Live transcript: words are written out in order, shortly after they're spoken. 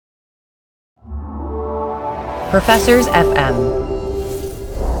Professors FM.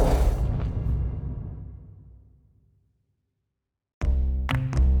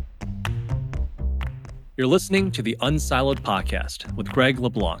 You're listening to the unSILOed podcast with Greg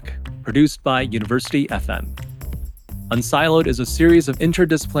LeBlanc, produced by University FM. unSILOed is a series of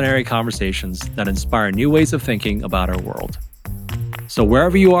interdisciplinary conversations that inspire new ways of thinking about our world. So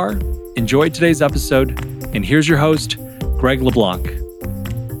wherever you are, enjoy today's episode, and here's your host, Greg LeBlanc.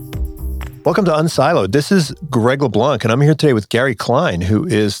 Welcome to unSILOed. This is Greg LeBlanc, and I'm here today with Gary Klein, who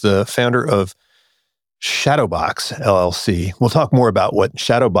is the founder of ShadowBox LLC. We'll talk more about what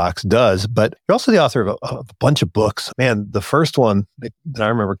ShadowBox does, but you're also the author of a bunch of books. Man, the first one that I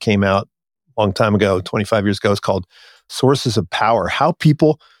remember came out a long time ago, 25 years ago, is called Sources of Power, How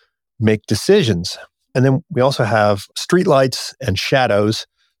People Make Decisions. And then we also have Streetlights and Shadows,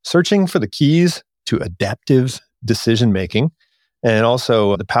 Searching for the Keys to Adaptive Decision-Making, and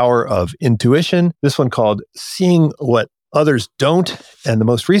also The Power of Intuition, this one called Seeing What Others Don't. And the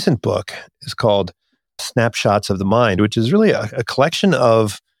most recent book is called Snapshots of the Mind, which is really a collection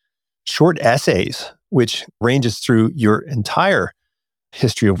of short essays, which ranges through your entire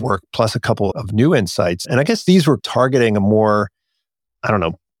history of work, plus a couple of new insights. And I guess these were targeting a more,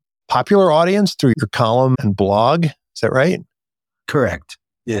 popular audience through your column and blog. Is that right? Correct.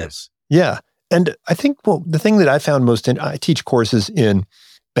 Yes. Yeah. And I think, the thing that I found I teach courses in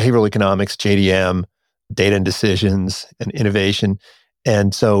behavioral economics, JDM, data and decisions, and innovation.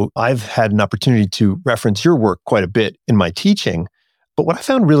 And so I've had an opportunity to reference your work quite a bit in my teaching. But what I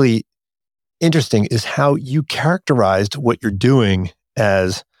found really interesting is how you characterized what you're doing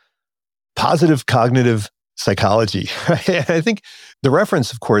as positive cognitive psychology. Right? I think the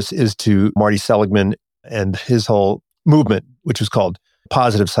reference, of course, is to Marty Seligman and his whole movement, which was called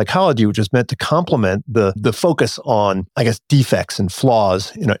positive psychology, which is meant to complement the focus on, defects and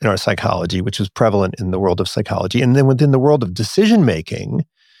flaws in our psychology, which is prevalent in the world of psychology. And then within the world of decision-making,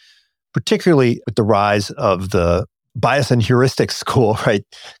 particularly with the rise of the bias and heuristic school, right?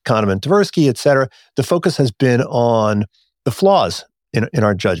 Kahneman, Tversky, et cetera, the focus has been on the flaws in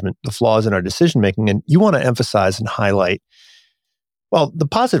our judgment, the flaws in our decision-making. And you want to emphasize and highlight, the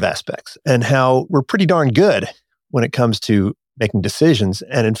positive aspects and how we're pretty darn good when it comes to making decisions.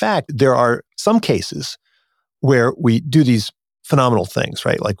 And in fact, there are some cases where we do these phenomenal things,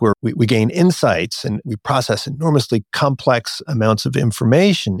 right? Like we gain insights and we process enormously complex amounts of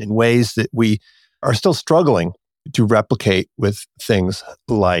information in ways that we are still struggling to replicate with things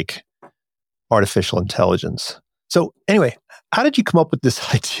like artificial intelligence. So anyway, how did you come up with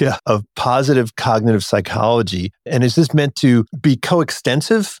this idea of positive cognitive psychology? And is this meant to be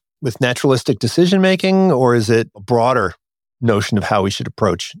coextensive with naturalistic decision-making, or is it a broader notion of how we should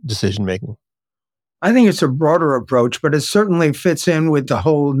approach decision-making? I think it's a broader approach, but it certainly fits in with the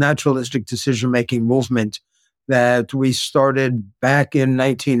whole naturalistic decision-making movement that we started back in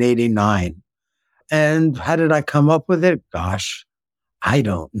 1989. And how did I come up with it? Gosh, I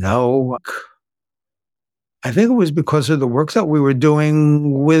don't know. I think it was because of the work that we were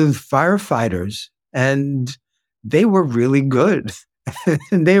doing with firefighters, and they were really good.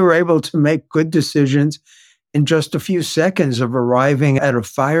 And they were able to make good decisions in just a few seconds of arriving at a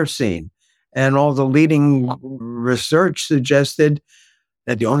fire scene. And all the leading research suggested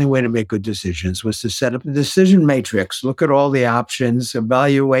that the only way to make good decisions was to set up a decision matrix, look at all the options,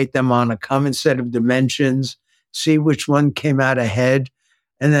 evaluate them on a common set of dimensions, see which one came out ahead,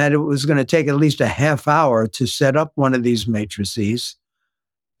 and that it was going to take at least a half hour to set up one of these matrices.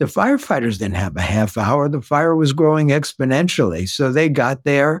 The firefighters didn't have a half hour. The fire was growing exponentially. So they got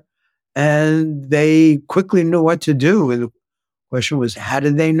there and they quickly knew what to do. And the question was, how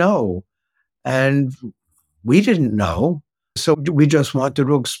did they know? And we didn't know. So we just wanted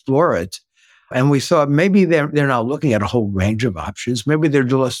to explore it. And we thought maybe they're not looking at a whole range of options. Maybe they're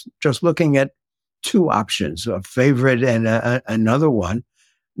just looking at two options, a favorite and another one.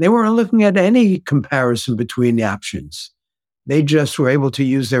 They weren't looking at any comparison between the options. They just were able to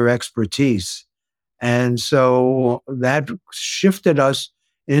use their expertise. And so that shifted us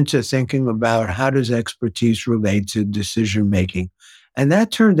into thinking about how does expertise relate to decision-making. And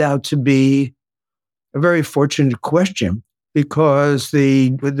that turned out to be a very fortunate question because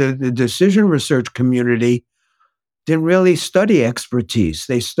the decision research community didn't really study expertise.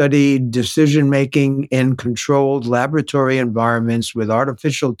 They studied decision-making in controlled laboratory environments with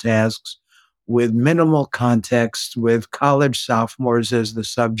artificial tasks, with minimal context, with college sophomores as the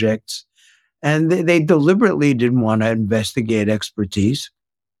subjects. And they deliberately didn't want to investigate expertise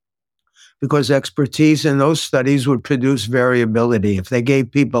because expertise in those studies would produce variability. If they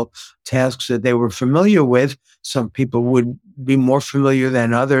gave people tasks that they were familiar with, some people would be more familiar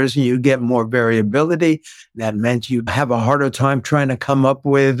than others, and you get more variability. That meant you have a harder time trying to come up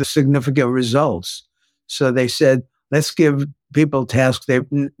with significant results. So they said, let's give people tasks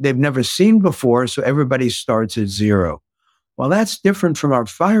they've never seen before, so everybody starts at zero. Well, that's different from our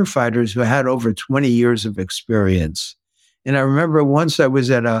firefighters who had over 20 years of experience. And I remember once I was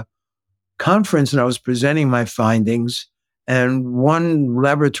at a conference and I was presenting my findings, and one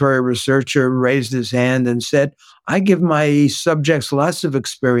laboratory researcher raised his hand and said, I give my subjects lots of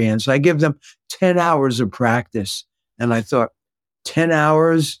experience. I give them 10 hours of practice. And I thought, 10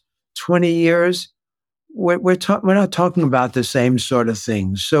 hours, 20 years? We're not talking about the same sort of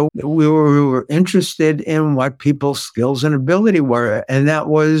things. So we were interested in what people's skills and ability were. And that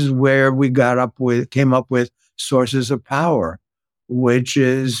was where we came up with sources of power, which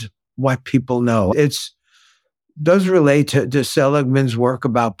is what people know. It does relate to Seligman's work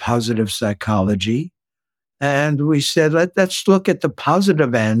about positive psychology. And we said, let's look at the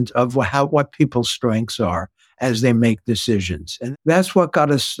positive end of what people's strengths are as they make decisions. And that's what got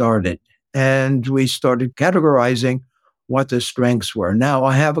us started. And we started categorizing what the strengths were. Now,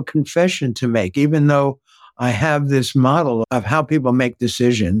 I have a confession to make. Even though I have this model of how people make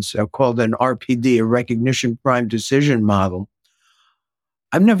decisions, called an RPD, a recognition prime decision model,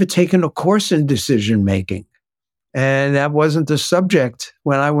 I've never taken a course in decision making. And that wasn't the subject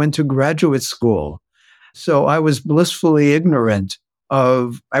when I went to graduate school. So I was blissfully ignorant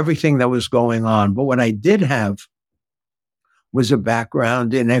of everything that was going on. But what I did have was a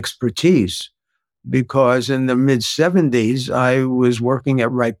background in expertise, because in the mid-'70s, I was working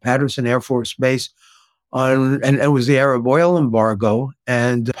at Wright-Patterson Air Force Base and it was the Arab oil embargo,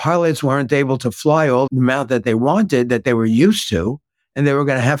 and pilots weren't able to fly all the amount that they wanted, that they were used to, and they were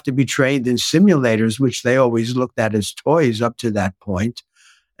going to have to be trained in simulators, which they always looked at as toys up to that point.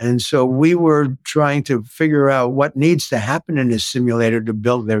 And so we were trying to figure out what needs to happen in a simulator to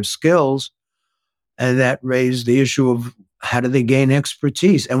build their skills. And that raised the issue of how do they gain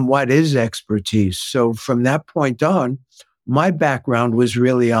expertise and what is expertise? So from that point on, my background was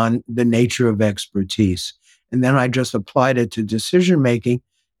really on the nature of expertise. And then I just applied it to decision making.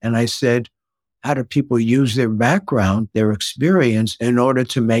 And I said, how do people use their background, their experience, in order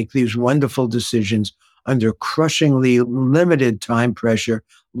to make these wonderful decisions under crushingly limited time pressure,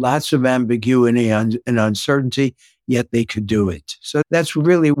 lots of ambiguity and uncertainty, yet they could do it. So that's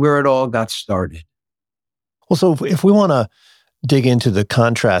really where it all got started. Well, so if we want to dig into the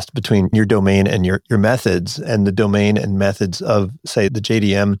contrast between your domain and your methods and the domain and methods of, say, the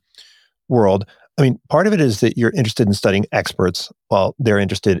JDM world, I mean, part of it is that you're interested in studying experts while they're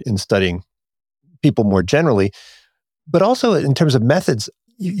interested in studying people more generally. But also in terms of methods,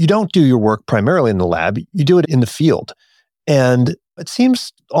 you don't do your work primarily in the lab, you do it in the field. And it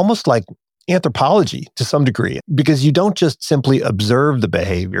seems almost like anthropology to some degree, because you don't just simply observe the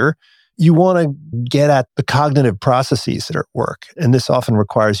behavior. You want to get at the cognitive processes that are at work. And this often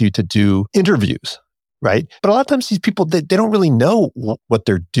requires you to do interviews, right? But a lot of times these people, they don't really know what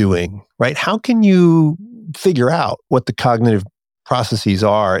they're doing, right? How can you figure out what the cognitive processes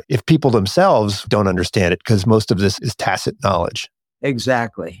are if people themselves don't understand it? Because most of this is tacit knowledge.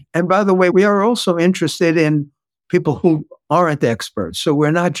 Exactly. And by the way, we are also interested in people who aren't experts. So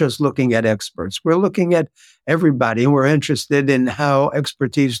we're not just looking at experts. We're looking at everybody, and we're interested in how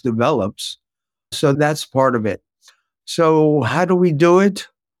expertise develops. So that's part of it. So how do we do it?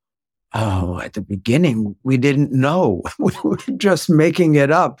 Oh, at the beginning, we didn't know. We were just making it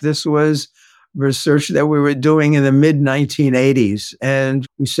up. This was research that we were doing in the mid-1980s. And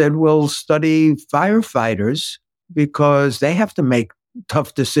we said, we'll study firefighters because they have to make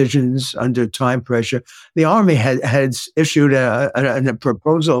tough decisions under time pressure. The Army had issued a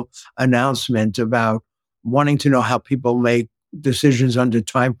proposal announcement about wanting to know how people make decisions under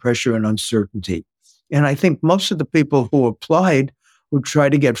time pressure and uncertainty. And I think most of the people who applied, who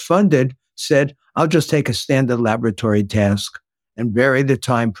tried to get funded, said, I'll just take a standard laboratory task and vary the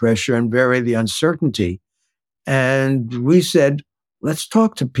time pressure and vary the uncertainty. And we said, let's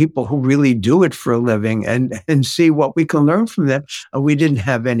talk to people who really do it for a living and see what we can learn from them. And we didn't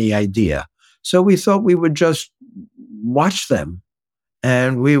have any idea. So we thought we would just watch them,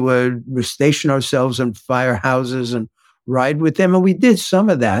 and we would station ourselves in firehouses and ride with them. And we did some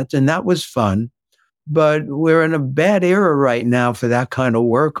of that, and that was fun. But we're in a bad era right now for that kind of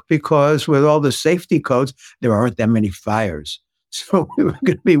work, because with all the safety codes, there aren't that many fires. So we were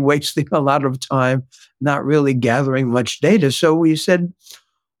going to be wasting a lot of time, not really gathering much data. So we said,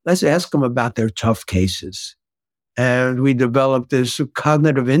 let's ask them about their tough cases. And we developed this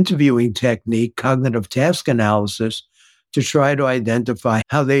cognitive interviewing technique, cognitive task analysis, to try to identify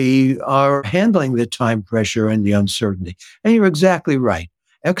how they are handling the time pressure and the uncertainty. And you're exactly right.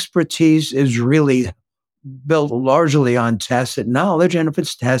 Expertise is really built largely on tacit knowledge. And if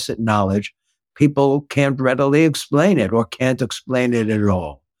it's tacit knowledge, people can't readily explain it or can't explain it at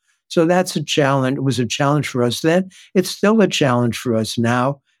all. So that's a challenge. It was a challenge for us then. It's still a challenge for us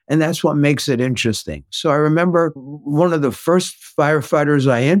now. And that's what makes it interesting. So I remember one of the first firefighters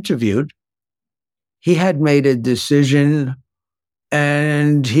I interviewed, he had made a decision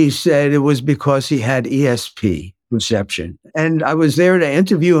and he said it was because he had ESP reception. And I was there to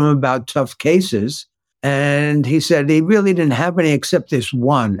interview him about tough cases. And he said he really didn't have any except this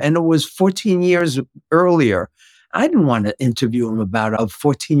one. And it was 14 years earlier. I didn't want to interview him about a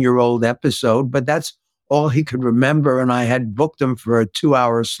 14-year-old episode, but that's all he could remember. And I had booked him for a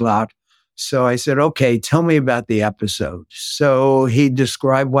 2-hour slot. So I said, okay, tell me about the episode. So he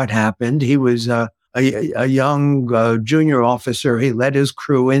described what happened. He was a young junior officer. He led his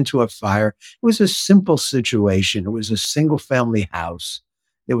crew into a fire. It was a simple situation. It was a single family house.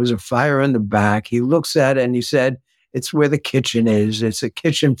 There was a fire in the back. He looks at it and he said, it's where the kitchen is. It's a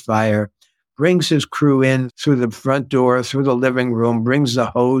kitchen fire. Brings his crew in through the front door, through the living room, brings the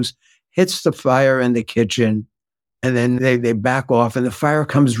hose, hits the fire in the kitchen, and then they back off and the fire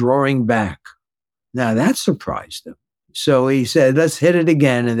comes roaring back. Now that surprised him. So he said, let's hit it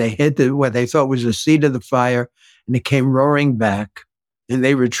again. And they hit what they thought was the seat of the fire, and it came roaring back. And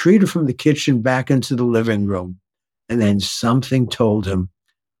they retreated from the kitchen back into the living room. And then something told him,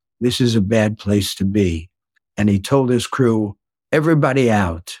 this is a bad place to be. And he told his crew, everybody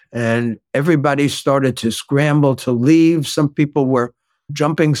out. And everybody started to scramble to leave. Some people were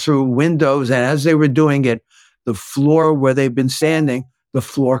jumping through windows. And as they were doing it, the floor where they'd been standing, the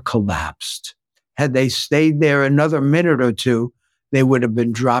floor collapsed. Had they stayed there another minute or two, they would have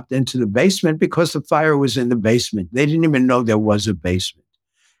been dropped into the basement because the fire was in the basement. They didn't even know there was a basement.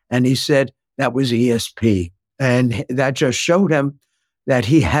 And he said that was ESP. And that just showed him that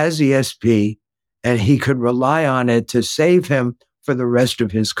he has ESP and he could rely on it to save him for the rest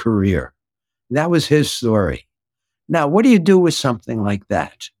of his career. That was his story. Now, what do you do with something like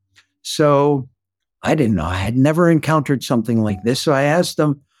that? So I didn't know. I had never encountered something like this. So I asked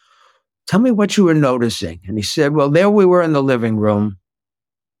him, tell me what you were noticing. And he said, well, there we were in the living room.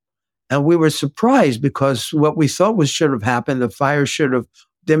 And we were surprised because what we thought should have happened, the fire should have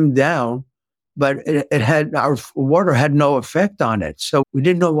dimmed down, but our water had no effect on it. So we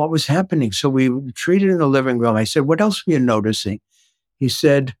didn't know what was happening. So we retreated in the living room. I said, what else were you noticing? He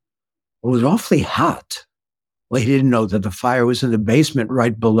said, it was awfully hot. Well, he didn't know that the fire was in the basement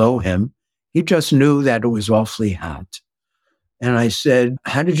right below him. He just knew that it was awfully hot. And I said,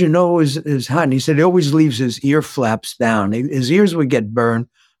 how did you know it was hot? And he said, he always leaves his ear flaps down. His ears would get burned,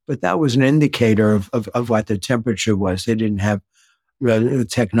 but that was an indicator of what the temperature was. They didn't have the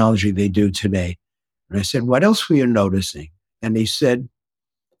technology they do today. And I said, what else were you noticing? And he said,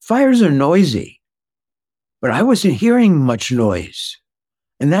 fires are noisy, but I wasn't hearing much noise.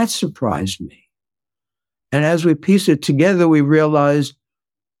 And that surprised me. And as we pieced it together, we realized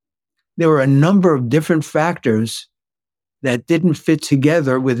there were a number of different factors that didn't fit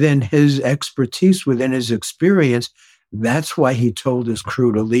together within his expertise, within his experience. That's why he told his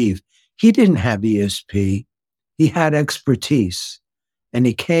crew to leave. He didn't have ESP. He had expertise. And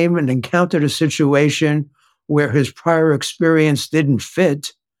he came and encountered a situation where his prior experience didn't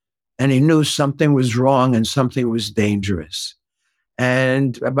fit, and he knew something was wrong and something was dangerous.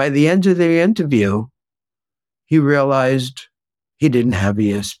 And by the end of the interview, he realized he didn't have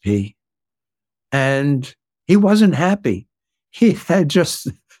ESP. And he wasn't happy. He had just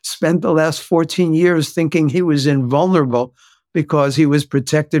spent the last 14 years thinking he was invulnerable because he was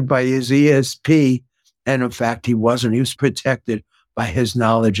protected by his ESP. And in fact, he wasn't. He was protected by his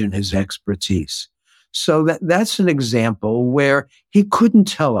knowledge and his expertise. So that's an example where he couldn't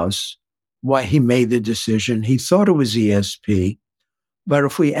tell us why he made the decision. He thought it was ESP. But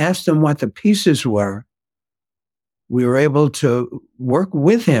if we asked him what the pieces were, we were able to work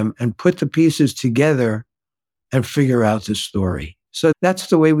with him and put the pieces together and figure out the story. So that's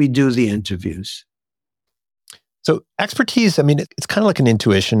the way we do the interviews. So expertise, I mean, it's kind of like an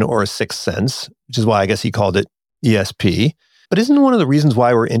intuition or a sixth sense, which is why I guess he called it ESP. But isn't one of the reasons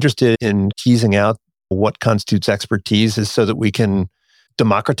why we're interested in teasing out what constitutes expertise is so that we can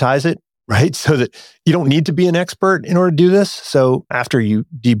democratize it, right? So that you don't need to be an expert in order to do this. So after you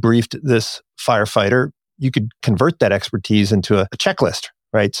debriefed this firefighter, you could convert that expertise into a checklist,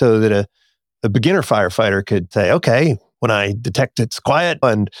 right? So that a beginner firefighter could say, okay, when I detect it's quiet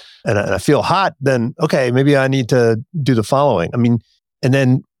and I feel hot, then okay, maybe I need to do the following. I mean, And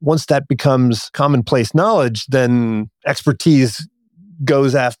then once that becomes commonplace knowledge, then expertise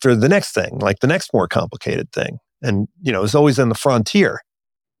goes after the next thing, like the next more complicated thing. And, it's always on the frontier.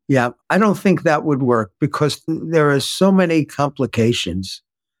 Yeah, I don't think that would work because there are so many complications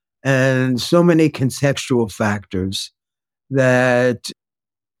and so many contextual factors that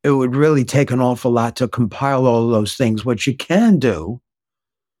it would really take an awful lot to compile all of those things. What you can do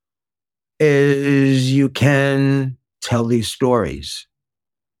is you can tell these stories.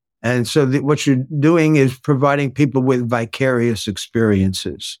 And so what you're doing is providing people with vicarious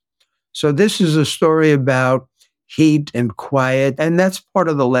experiences. So this is a story about heat and quiet, and that's part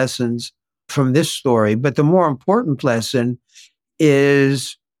of the lessons from this story. But the more important lesson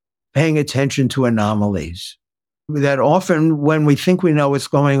is paying attention to anomalies. That often when we think we know what's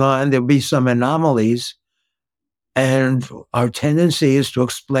going on, there'll be some anomalies, and our tendency is to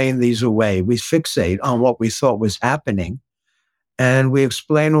explain these away. We fixate on what we thought was happening, and we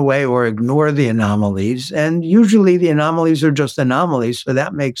explain away or ignore the anomalies. And usually the anomalies are just anomalies, so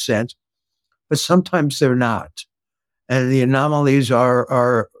that makes sense. But sometimes they're not. And the anomalies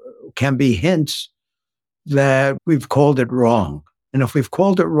can be hints that we've called it wrong. And if we've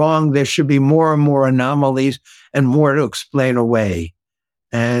called it wrong, there should be more and more anomalies and more to explain away.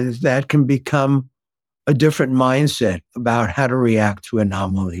 And that can become a different mindset about how to react to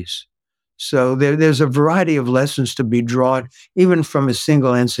anomalies. So there's a variety of lessons to be drawn, even from a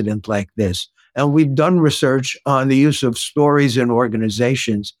single incident like this. And we've done research on the use of stories in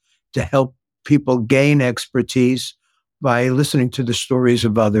organizations to help people gain expertise by listening to the stories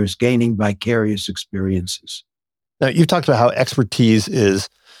of others, gaining vicarious experiences. Now, you've talked about how expertise is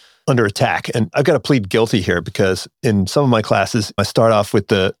under attack. And I've got to plead guilty here because in some of my classes, I start off with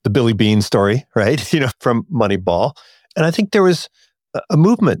the Billy Bean story, right? From Moneyball. And I think there was a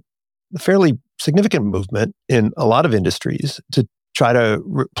movement, a fairly significant movement in a lot of industries to try to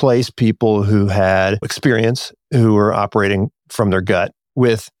replace people who had experience, who were operating from their gut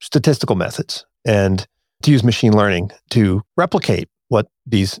with statistical methods and to use machine learning to replicate what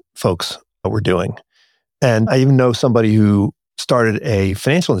these folks were doing. And I even know somebody who started a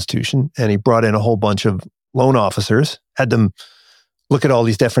financial institution and he brought in a whole bunch of loan officers, had them look at all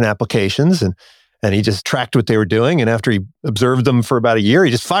these different applications and he just tracked what they were doing. And after he observed them for about a year, he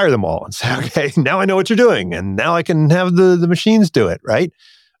just fired them all and said, okay, now I know what you're doing. And now I can have the machines do it, right?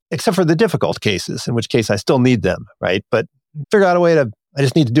 Except for the difficult cases, in which case I still need them, right? But figure out a way I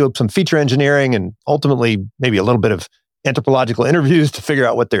just need to do some feature engineering and ultimately maybe a little bit of anthropological interviews to figure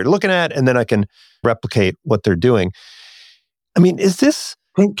out what they're looking at. And then I can replicate what they're doing. I mean, is this...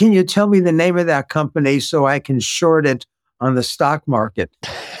 Can you tell me the name of that company so I can short it on the stock market?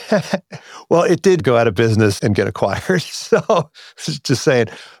 Well, it did go out of business and get acquired. So just saying.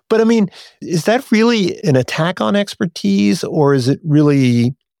 But I mean, is that really an attack on expertise or is it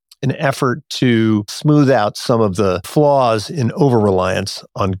really an effort to smooth out some of the flaws in over-reliance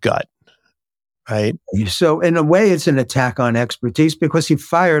on gut, right? So in a way, it's an attack on expertise because he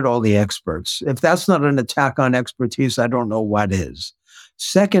fired all the experts. If that's not an attack on expertise, I don't know what is.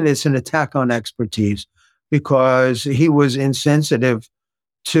 Second, it's an attack on expertise because he was insensitive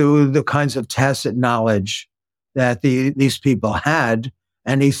to the kinds of tacit knowledge that these people had.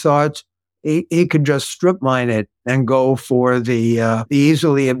 And he thought he could just strip mine it and go for the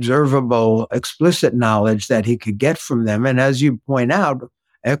easily observable explicit knowledge that he could get from them. And as you point out,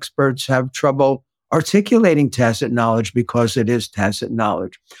 experts have trouble articulating tacit knowledge because it is tacit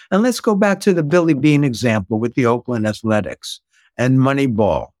knowledge. And let's go back to the Billy Bean example with the Oakland Athletics and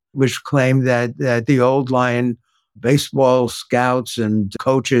Moneyball, which claimed that the old line baseball scouts and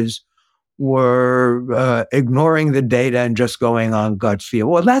coaches were ignoring the data and just going on gut feel.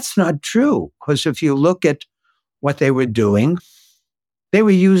 Well, that's not true, because if you look at what they were doing, they were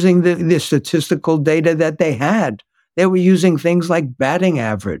using the statistical data that they had. They were using things like batting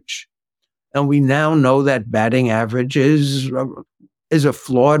average. And we now know that batting average is a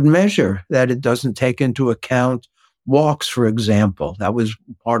flawed measure, that it doesn't take into account walks, for example. That was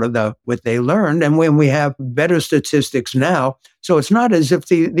part of what they learned. And when we have better statistics now, so it's not as if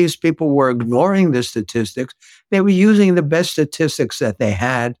these people were ignoring the statistics. They were using the best statistics that they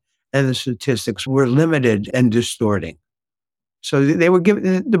had, and the statistics were limited and distorting. So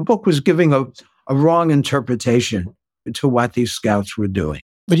the book was giving a wrong interpretation to what these scouts were doing.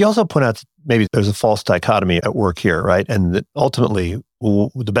 But you also point out maybe there's a false dichotomy at work here, right? And that ultimately,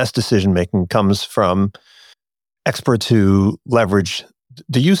 the best decision-making comes from experts who leverage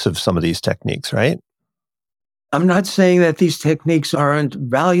the use of some of these techniques, right? I'm not saying that these techniques aren't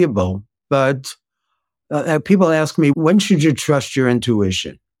valuable, but people ask me, when should you trust your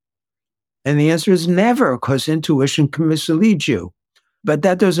intuition? And the answer is never, because intuition can mislead you. But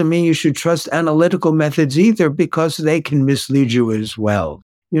that doesn't mean you should trust analytical methods either, because they can mislead you as well.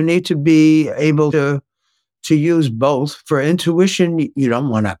 You need to be able to use both. For intuition, you don't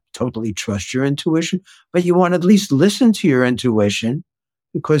want to totally trust your intuition, but you want to at least listen to your intuition,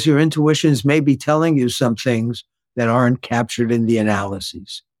 because your intuitions may be telling you some things that aren't captured in the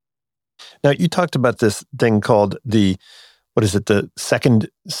analyses. Now, you talked about this thing called the second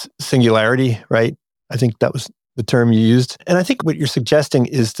singularity, right? I think that was the term you used. And I think what you're suggesting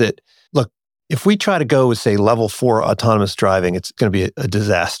is that, look, if we try to go with, say, level 4 autonomous driving, it's going to be a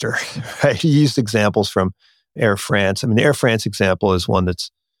disaster, right? You used examples from Air France. I mean, the Air France example is one that's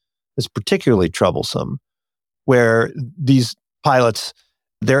particularly troublesome, where these pilots,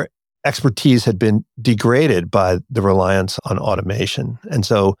 their expertise had been degraded by the reliance on automation. And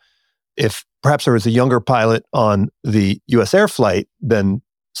so if perhaps there was a younger pilot on the US Air flight than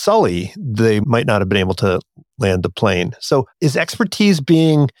Sully, they might not have been able to land the plane. So is expertise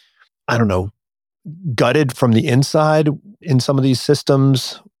being, I don't know, gutted from the inside in some of these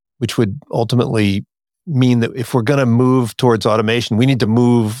systems, which would ultimately mean that if we're going to move towards automation, we need to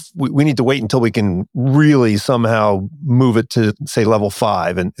wait until we can really somehow move it to, say, level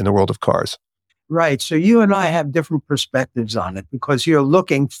 5 in the world of cars. Right. So you and I have different perspectives on it, because you're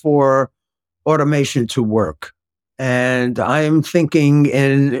looking for automation to work. And I'm thinking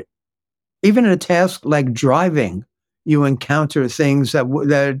even in a task like driving, you encounter things that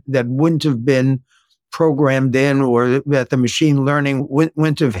wouldn't have been programmed in, or that the machine learning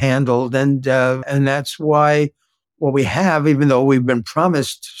wouldn't have handled. And that's why what we have, even though we've been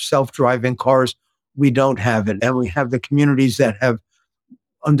promised self-driving cars, we don't have it. And we have the communities that have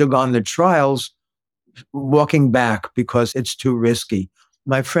undergone the trials walking back because it's too risky.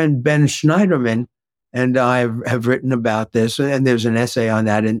 My friend Ben Schneiderman and I have written about this, and there's an essay on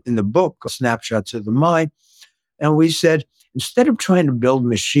that in the book, Snapshots of the Mind. And we said, instead of trying to build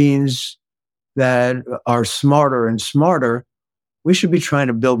machines that are smarter and smarter, we should be trying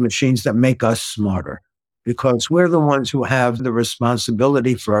to build machines that make us smarter, because we're the ones who have the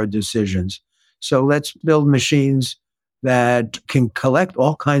responsibility for our decisions. So let's build machines that can collect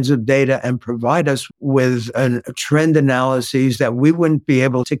all kinds of data and provide us with trend analyses that we wouldn't be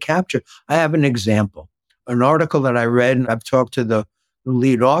able to capture. I have an example. An article that I read, and I've talked to the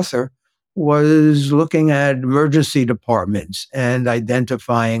lead author, was looking at emergency departments and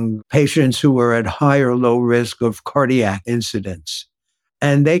identifying patients who were at high or low risk of cardiac incidents.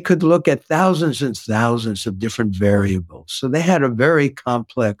 And they could look at thousands and thousands of different variables. So they had a very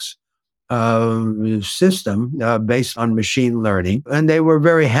complex system based on machine learning, and they were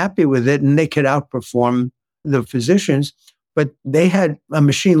very happy with it, and they could outperform the physicians. But they had a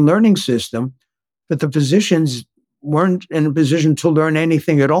machine learning system, but the physicians weren't in a position to learn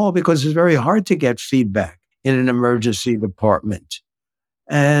anything at all, because it's very hard to get feedback in an emergency department.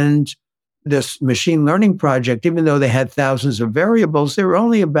 And this machine learning project, even though they had thousands of variables, there were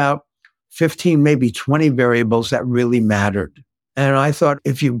only about 15, maybe 20 variables that really mattered. And I thought,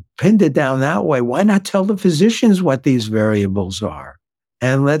 if you pinned it down that way, why not tell the physicians what these variables are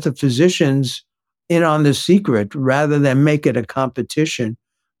and let the physicians in on the secret, rather than make it a competition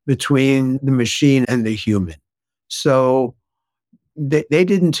between the machine and the human? So they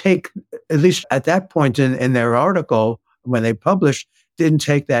didn't take, at least at that point in their article, when they published, didn't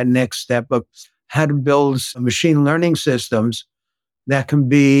take that next step of how to build machine learning systems that can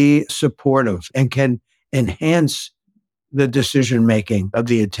be supportive and can enhance the decision-making of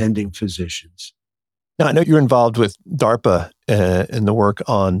the attending physicians. Now, I know you're involved with DARPA in the work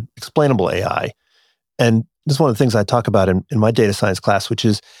on explainable AI. And this is one of the things I talk about in my data science class, which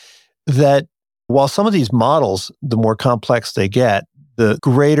is that while some of these models, the more complex they get, the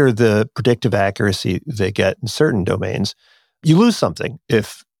greater the predictive accuracy they get in certain domains, you lose something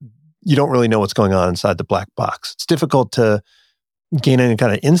if you don't really know what's going on inside the black box. It's difficult to gain any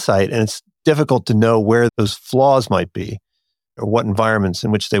kind of insight, and it's difficult to know where those flaws might be or what environments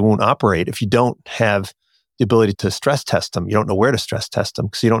in which they won't operate if you don't have the ability to stress test them. You don't know where to stress test them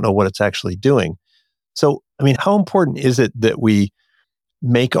because you don't know what it's actually doing. So, I mean, how important is it that we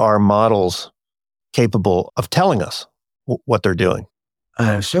make our models capable of telling us what they're doing?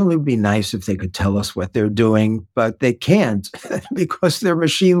 Certainly would be nice if they could tell us what they're doing, but they can't because they're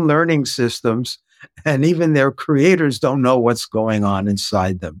machine learning systems, and even their creators don't know what's going on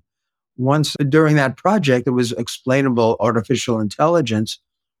inside them. Once during that project, it was explainable artificial intelligence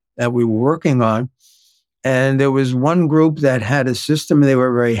that we were working on. And there was one group that had a system, and they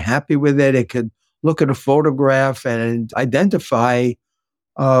were very happy with it. It could look at a photograph and identify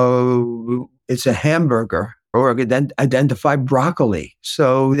it's a hamburger, or identify broccoli.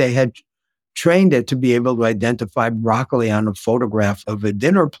 So they had trained it to be able to identify broccoli on a photograph of a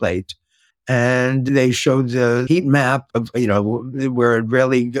dinner plate. And they showed the heat map of, where it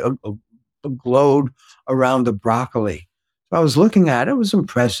really glowed around the broccoli. So I was looking at it. It was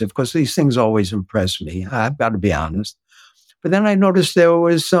impressive because these things always impress me. I've got to be honest. But then I noticed there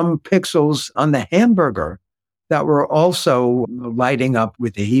was some pixels on the hamburger that were also lighting up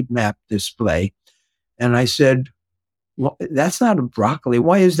with the heat map display. And I said, well, that's not a broccoli.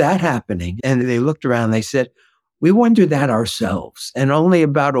 Why is that happening? And they looked around and they said, we wondered that ourselves. And only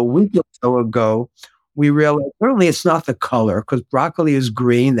about a week or so ago, we realized certainly it's not the color because broccoli is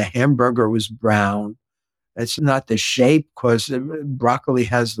green. The hamburger was brown. It's not the shape because broccoli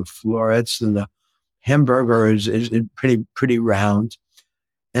has the florets and the hamburger is pretty round.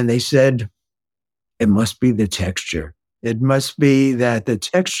 And they said, it must be the texture. It must be that the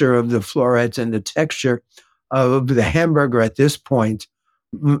texture of the florets and the texture of the hamburger at this point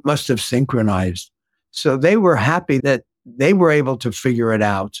must have synchronized. So they were happy that they were able to figure it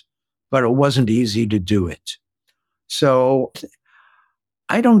out, but it wasn't easy to do it. So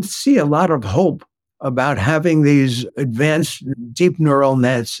I don't see a lot of hope about having these advanced deep neural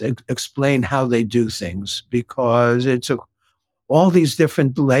nets explain how they do things because it's all these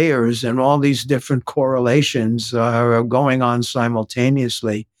different layers and all these different correlations are going on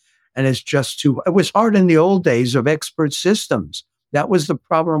simultaneously. And it's just it was hard in the old days of expert systems. That was the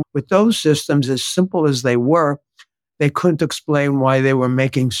problem with those systems, as simple as they were. They couldn't explain why they were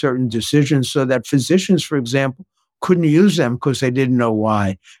making certain decisions so that physicians, for example, couldn't use them because they didn't know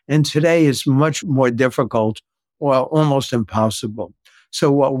why. And today it's much more difficult or almost impossible.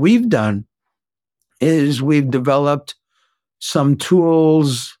 So what we've done is we've developed some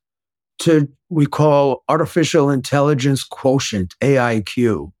tools we call artificial intelligence quotient,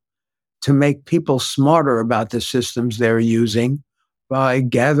 AIQ, to make people smarter about the systems they're using by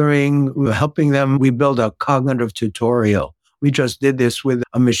helping them. We build a cognitive tutorial. We just did this with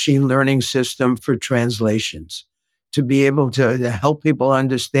a machine learning system for translations to be able to help people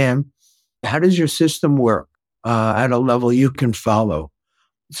understand how does your system work at a level you can follow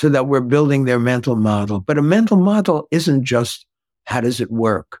so that we're building their mental model. But a mental model isn't just how does it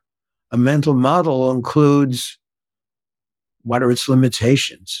work? A mental model includes what are its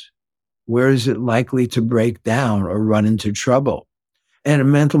limitations? Where is it likely to break down or run into trouble? And a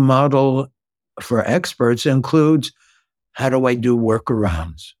mental model for experts includes how do I do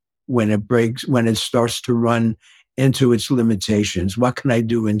workarounds when it starts to run into its limitations? What can I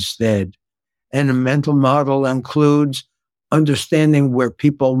do instead? And a mental model includes understanding where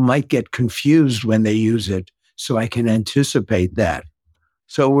people might get confused when they use it so I can anticipate that.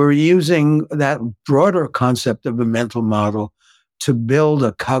 So we're using that broader concept of a mental model to build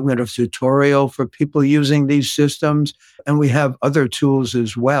a cognitive tutorial for people using these systems. And we have other tools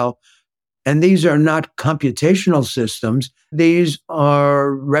as well. And these are not computational systems. These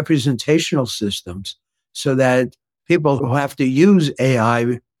are representational systems so that people who have to use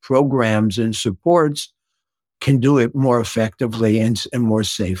AI programs and supports can do it more effectively and more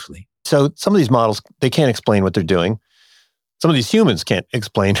safely. So some of these models, they can't explain what they're doing. Some of these humans can't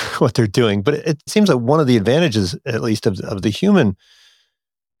explain what they're doing, but it seems like one of the advantages, at least of the human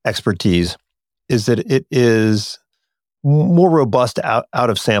expertise, is that it is more robust out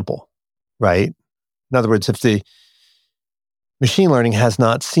of sample, right? In other words, if the machine learning has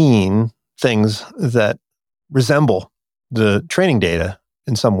not seen things that resemble the training data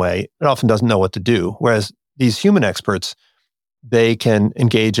in some way, it often doesn't know what to do. Whereas these human experts, they can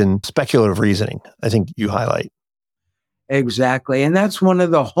engage in speculative reasoning, I think you highlight. Exactly. And that's one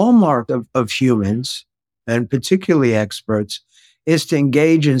of the hallmarks of humans, and particularly experts, is to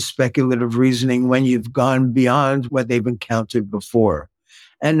engage in speculative reasoning when you've gone beyond what they've encountered before.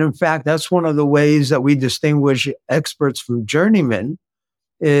 And in fact, that's one of the ways that we distinguish experts from journeymen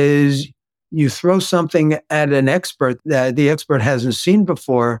is you throw something at an expert that the expert hasn't seen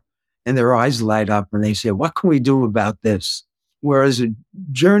before, and their eyes light up and they say, what can we do about this? Whereas a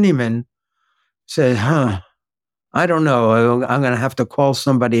journeyman says, I don't know. I'm going to have to call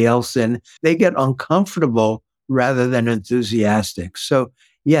somebody else in. They get uncomfortable rather than enthusiastic. So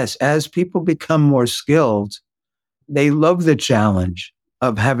yes, as people become more skilled, they love the challenge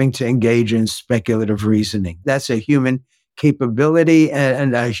of having to engage in speculative reasoning. That's a human capability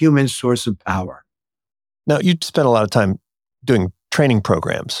and a human source of power. Now, you spent a lot of time doing training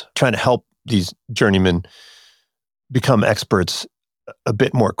programs, trying to help these journeymen become experts a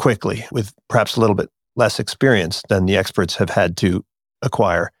bit more quickly with perhaps a little bit less experience than the experts have had to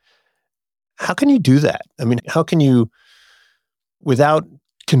acquire. How can you do that? I mean, how can you, without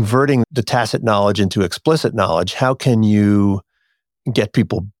converting the tacit knowledge into explicit knowledge, how can you get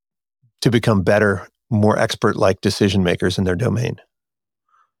people to become better, more expert-like decision makers in their domain?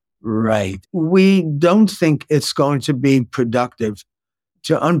 Right. We don't think it's going to be productive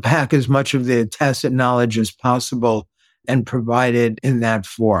to unpack as much of the tacit knowledge as possible and provide it in that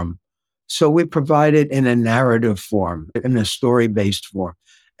form. So we provide it in a narrative form, in a story-based form.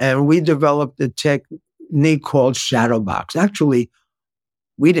 And we developed a technique called ShadowBox. Actually,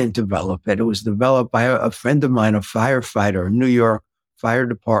 we didn't develop it. It was developed by a friend of mine, a firefighter, New York Fire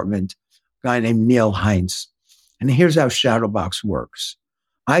Department, a guy named Neil Heinz. And here's how ShadowBox works.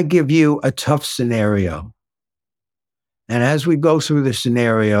 I give you a tough scenario. And as we go through the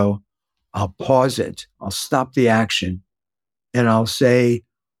scenario, I'll pause it. I'll stop the action. And I'll say,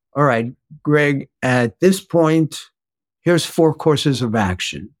 all right, Greg, at this point, here's 4 courses of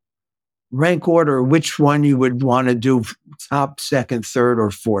action. Rank order which one you would want to do top, second, third,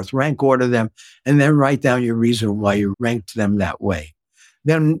 or fourth. Rank order them, and then write down your reason why you ranked them that way.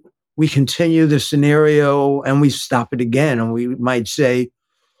 Then we continue the scenario and we stop it again. And we might say,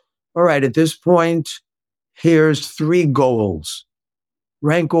 all right, at this point, here's 3 goals.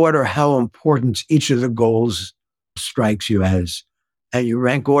 Rank order how important each of the goals strikes you as. And you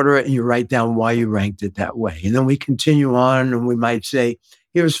rank order it and you write down why you ranked it that way. And then we continue on and we might say,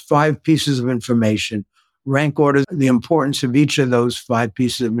 here's 5 pieces of information. Rank order the importance of each of those 5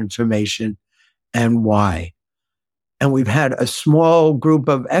 pieces of information and why. And we've had a small group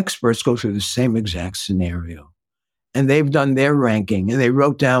of experts go through the same exact scenario. And they've done their ranking and they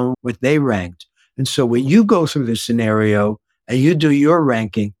wrote down what they ranked. And so when you go through the scenario and you do your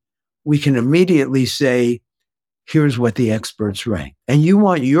ranking, we can immediately say, here's what the experts rank. And you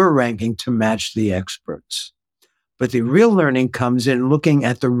want your ranking to match the experts. But the real learning comes in looking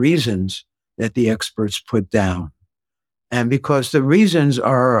at the reasons that the experts put down. And because the reasons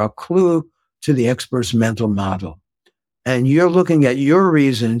are a clue to the expert's mental model. And you're looking at your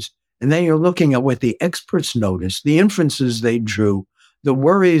reasons, and then you're looking at what the experts noticed, the inferences they drew, the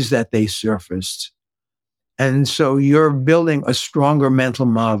worries that they surfaced. And so you're building a stronger mental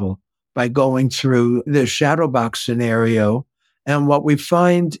model by going through the ShadowBox scenario. And what we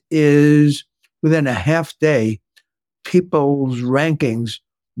find is within a half day, people's rankings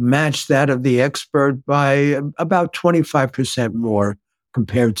match that of the expert by about 25% more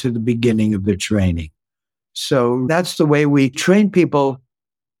compared to the beginning of the training. So that's the way we train people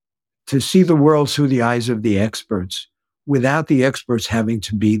to see the world through the eyes of the experts without the experts having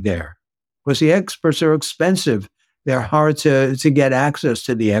to be there. Because the experts are expensive. They're hard to get access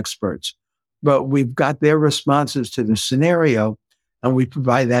to the experts. But we've got their responses to the scenario, and we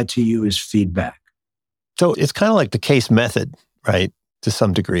provide that to you as feedback. So it's kind of like the case method, right? To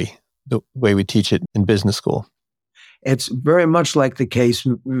some degree, the way we teach it in business school. It's very much like the case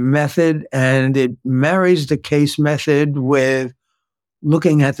method, and it marries the case method with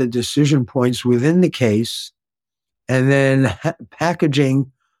looking at the decision points within the case and then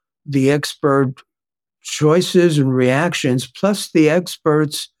packaging the expert choices and reactions plus the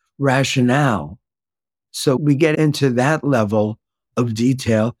expert's rationale. So we get into that level of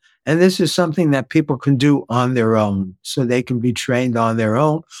detail. And this is something that people can do on their own. So they can be trained on their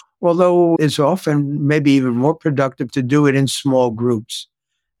own, although it's often maybe even more productive to do it in small groups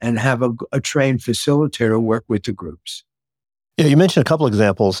and have a trained facilitator work with the groups. Yeah, you mentioned a couple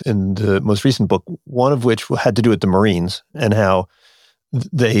examples in the most recent book, one of which had to do with the Marines and how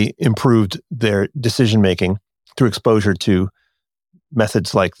they improved their decision-making through exposure to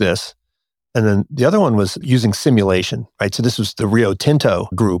methods like this. And then the other one was using simulation, right? So this was the Rio Tinto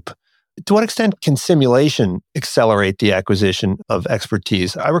group. To what extent can simulation accelerate the acquisition of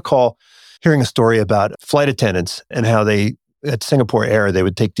expertise? I recall hearing a story about flight attendants and how they, at Singapore Air, they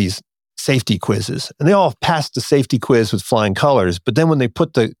would take these safety quizzes. And they all passed the safety quiz with flying colors. But then when they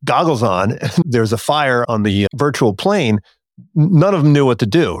put the goggles on, there's a fire on the virtual plane, none of them knew what to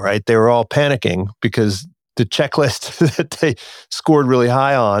do, right? They were all panicking because the checklist that they scored really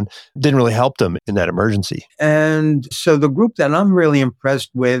high on didn't really help them in that emergency. And so the group that I'm really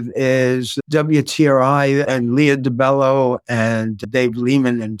impressed with is WTRI and Leah DeBello and Dave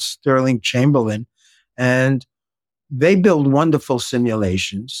Lehman and Sterling Chamberlain. And they build wonderful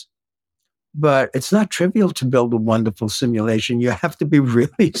simulations. But it's not trivial to build a wonderful simulation. You have to be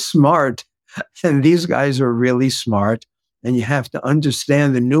really smart. And these guys are really smart. And you have to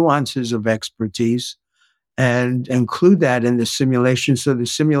understand the nuances of expertise and include that in the simulation. So the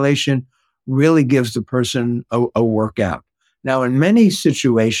simulation really gives the person a workout. Now, in many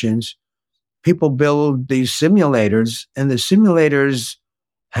situations, people build these simulators, and the simulators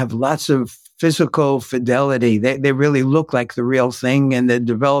have lots of physical fidelity. They really look like the real thing, and the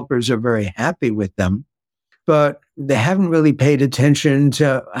developers are very happy with them. But they haven't really paid attention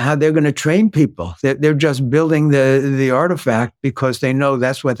to how they're going to train people. They're just building the artifact because they know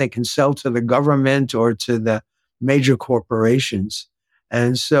that's what they can sell to the government or to the major corporations.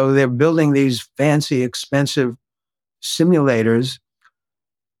 And so they're building these fancy, expensive simulators,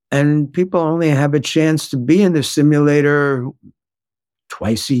 and people only have a chance to be in the simulator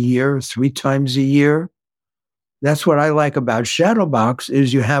twice a year, 3 times a year. That's what I like about ShadowBox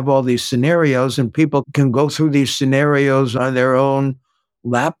is you have all these scenarios and people can go through these scenarios on their own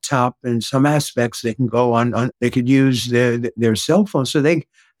laptop. In some aspects, they can go on they could use their cell phone. So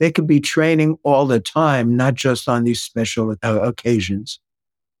they could be training all the time, not just on these special occasions.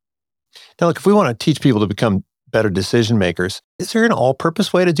 Now, look, if we want to teach people to become better decision makers, is there an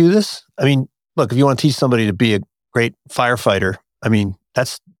all-purpose way to do this? I mean, look, if you want to teach somebody to be a great firefighter, I mean,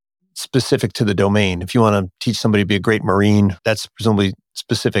 that's specific to the domain. If you want to teach somebody to be a great Marine, that's presumably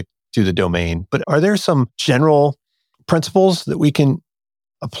specific to the domain. But are there some general principles that we can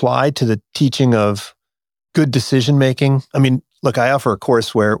apply to the teaching of good decision making? I mean, look, I offer a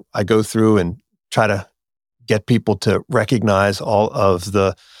course where I go through and try to get people to recognize all of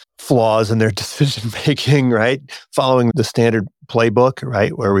the flaws in their decision making, right? Following the standard playbook,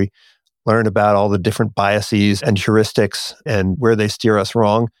 right? Where we learn about all the different biases and heuristics and where they steer us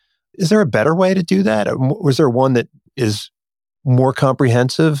wrong. Is there a better way to do that? Or was there one that is more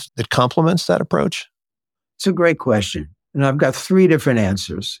comprehensive that complements that approach? It's a great question. And I've got 3 different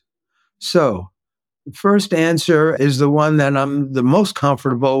answers. So the first answer is the one that I'm the most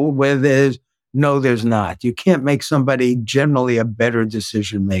comfortable with is no, there's not. You can't make somebody generally a better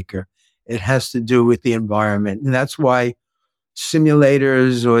decision maker. It has to do with the environment. And that's why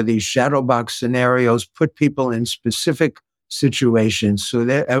simulators or these ShadowBox scenarios put people in specific situations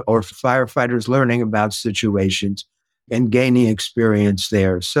or firefighters learning about situations and gaining experience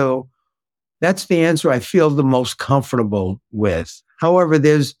there. So that's the answer I feel the most comfortable with. However,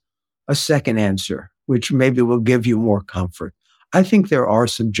 there's a second answer, which maybe will give you more comfort. I think there are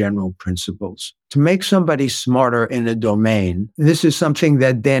some general principles. To make somebody smarter in a domain, this is something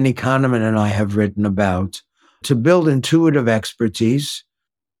that Danny Kahneman and I have written about. To build intuitive expertise,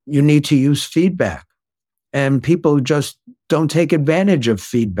 you need to use feedback. And people just don't take advantage of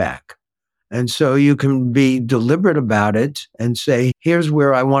feedback. And so you can be deliberate about it and say, here's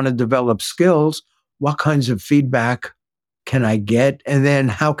where I want to develop skills. What kinds of feedback can I get? And then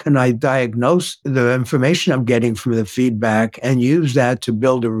how can I diagnose the information I'm getting from the feedback and use that to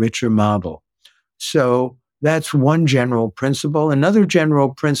build a richer model? So that's one general principle. Another general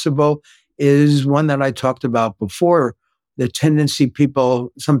principle is one that I talked about before, the tendency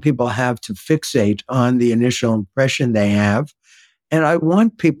some people have to fixate on the initial impression they have. And I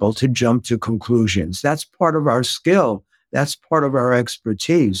want people to jump to conclusions. That's part of our skill. That's part of our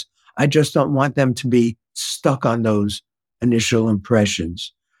expertise. I just don't want them to be stuck on those initial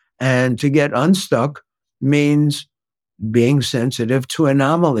impressions. And to get unstuck means being sensitive to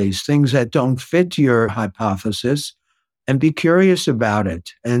anomalies, things that don't fit your hypothesis, and be curious about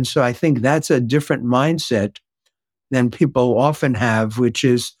it. And so I think that's a different mindset than people often have, which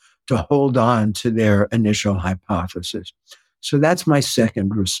is to hold on to their initial hypothesis. So that's my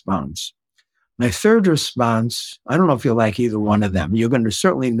second response. My third response, I don't know if you'll like either one of them. You're going to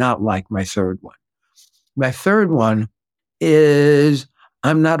certainly not like my third one. My third one is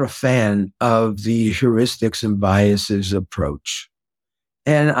I'm not a fan of the heuristics and biases approach.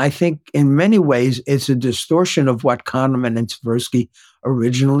 And I think in many ways, it's a distortion of what Kahneman and Tversky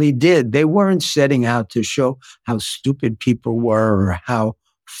originally did. They weren't setting out to show how stupid people were or how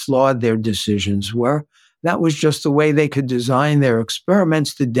flawed their decisions were. That was just the way they could design their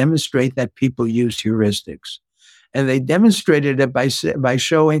experiments to demonstrate that people used heuristics. And they demonstrated it by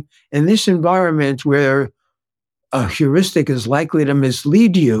showing in this environment where a heuristic is likely to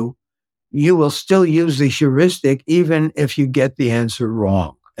mislead you, you will still use the heuristic even if you get the answer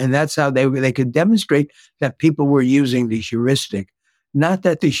wrong. And that's how they could demonstrate that people were using the heuristic. Not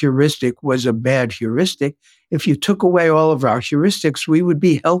that the heuristic was a bad heuristic. If you took away all of our heuristics, we would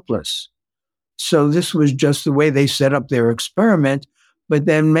be helpless. So this was just the way they set up their experiment. But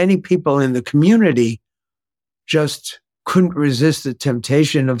then many people in the community just couldn't resist the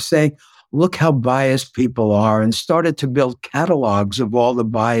temptation of saying, look how biased people are, and started to build catalogs of all the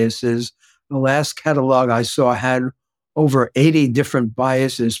biases. The last catalog I saw had over 80 different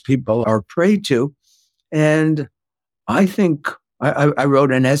biases people are prey to. And I think I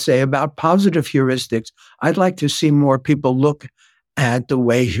wrote an essay about positive heuristics. I'd like to see more people look at the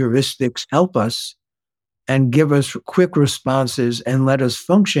way heuristics help us and give us quick responses and let us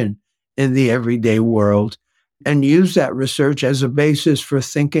function in the everyday world, and use that research as a basis for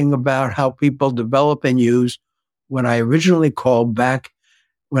thinking about how people develop and use when I originally called back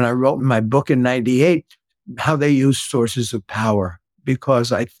when I wrote my book in 98, how they use sources of power,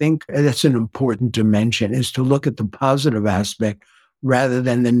 because I think that's an important dimension, is to look at the positive aspect rather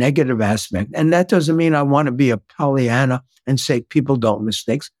than the negative aspect. And that doesn't mean I want to be a Pollyanna and say people don't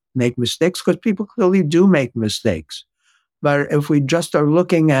make mistakes, because people clearly do make mistakes. But if we just are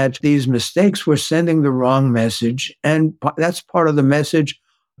looking at these mistakes, we're sending the wrong message. And that's part of the message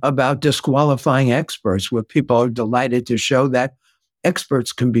about disqualifying experts, where people are delighted to show that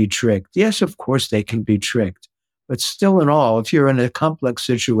experts can be tricked. Yes, of course they can be tricked. But still in all, if you're in a complex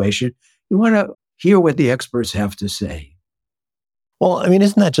situation, you want to hear what the experts have to say. Well, I mean,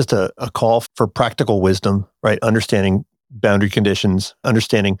 isn't that just a call for practical wisdom, right? Understanding boundary conditions,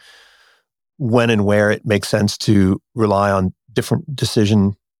 understanding when and where it makes sense to rely on different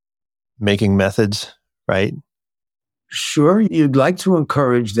decision-making methods, right? Sure, you'd like to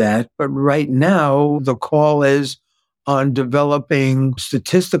encourage that, but right now the call is on developing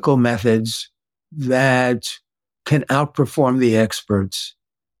statistical methods that can outperform the experts.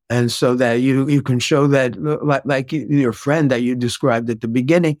 And so that you can show that, like your friend that you described at the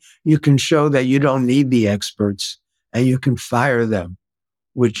beginning, you can show that you don't need the experts and you can fire them,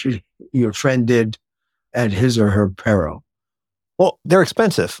 which your friend did at his or her peril. Well, they're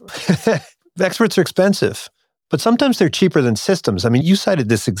expensive. The experts are expensive, but sometimes they're cheaper than systems. I mean, you cited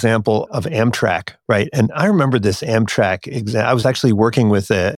this example of Amtrak, right? And I remember this Amtrak I was actually working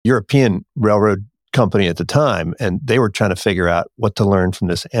with a European railroad company at the time, and they were trying to figure out what to learn from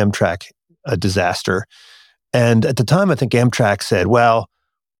this Amtrak disaster. And at the time, I think Amtrak said, well,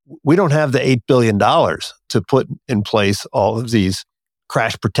 we don't have the $8 billion to put in place all of these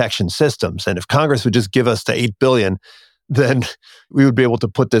crash protection systems. And if Congress would just give us the $8 billion, then we would be able to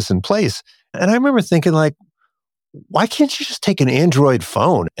put this in place. And I remember thinking, like, why can't you just take an Android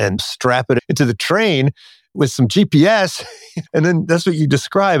phone and strap it into the train with some GPS? And then that's what you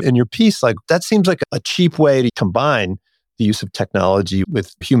describe in your piece. Like, that seems like a cheap way to combine the use of technology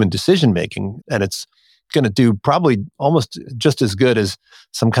with human decision-making. And it's going to do probably almost just as good as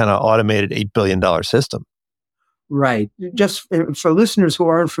some kind of automated $8 billion system. Right. Just for listeners who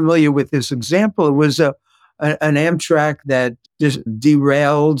aren't familiar with this example, it was an Amtrak that just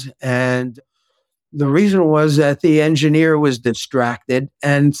derailed, and the reason was that the engineer was distracted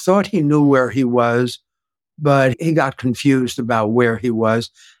and thought he knew where he was, but he got confused about where he was,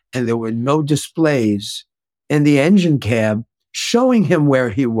 and there were no displays in the engine cab showing him where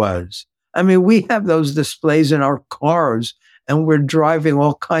he was. I mean, we have those displays in our cars, and we're driving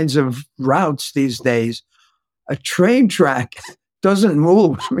all kinds of routes these days. A train track doesn't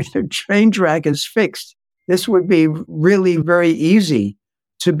move. I mean, a train track is fixed. This would be really very easy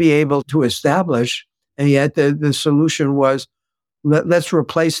to be able to establish. And yet the solution was, let's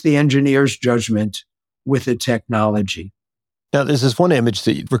replace the engineer's judgment with the technology. Now, there's this one image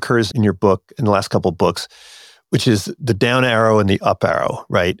that recurs in your book, in the last couple of books, which is the down arrow and the up arrow,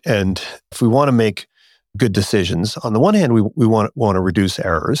 right? And if we want to make good decisions, on the one hand, we want to reduce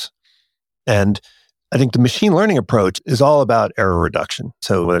errors. And I think the machine learning approach is all about error reduction.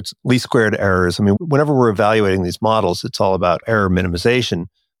 So whether it's least squared errors, I mean, whenever we're evaluating these models, it's all about error minimization.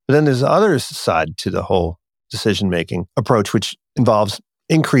 But then there's the other side to the whole decision-making approach, which involves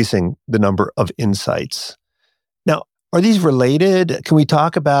increasing the number of insights. Now, are these related? Can we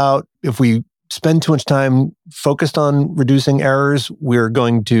talk about if we spend too much time focused on reducing errors, we're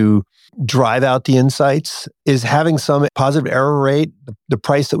going to drive out the insights? Is having some positive error rate the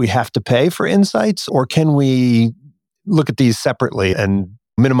price that we have to pay for insights? Or can we look at these separately and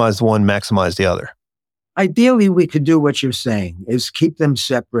minimize one, maximize the other? Ideally, we could do what you're saying, is keep them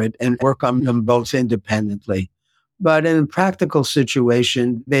separate and work on them both independently. But in a practical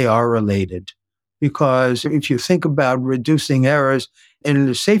situation, they are related. Because if you think about reducing errors, in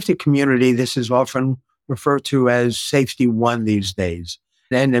the safety community, this is often referred to as safety one these days.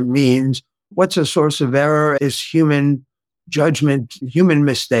 And it means what's a source of error is human judgment, human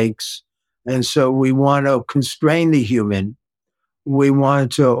mistakes. And so we want to constrain the human. We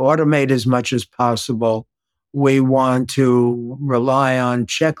want to automate as much as possible. We want to rely on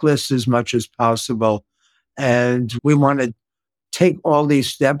checklists as much as possible. And we want to take all these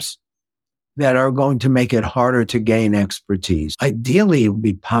steps that are going to make it harder to gain expertise. Ideally, it would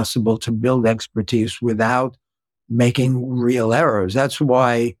be possible to build expertise without making real errors. That's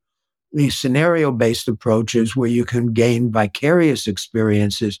why these scenario-based approaches where you can gain vicarious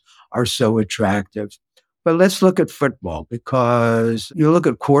experiences are so attractive. But let's look at football, because you look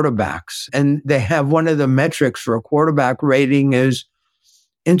at quarterbacks and they have one of the metrics for a quarterback rating is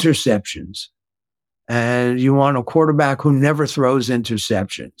interceptions. And you want a quarterback who never throws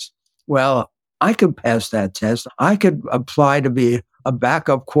interceptions. Well, I could pass that test. I could apply to be a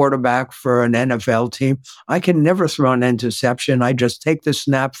backup quarterback for an NFL team. I can never throw an interception. I just take the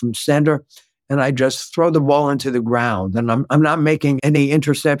snap from center and I just throw the ball into the ground. And I'm not making any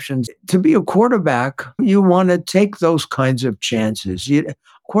interceptions. To be a quarterback, you want to take those kinds of chances. A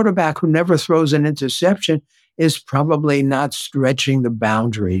quarterback who never throws an interception is probably not stretching the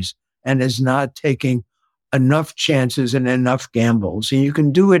boundaries and is not taking enough chances and enough gambles. And you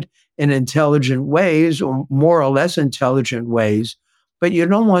can do it in intelligent ways or more or less intelligent ways, but you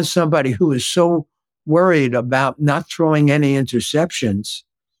don't want somebody who is so worried about not throwing any interceptions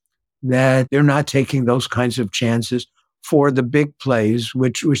that they're not taking those kinds of chances for the big plays,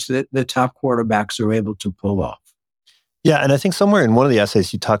 which the top quarterbacks are able to pull off. Yeah, and I think somewhere in one of the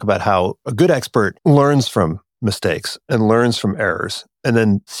essays, you talk about how a good expert learns from mistakes and learns from errors and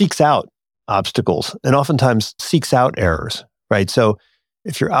then seeks out obstacles and oftentimes seeks out errors, right? So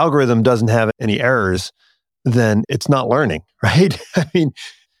if your algorithm doesn't have any errors, then it's not learning, right? I mean,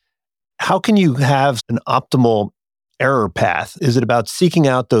 how can you have an optimal error path? Is it about seeking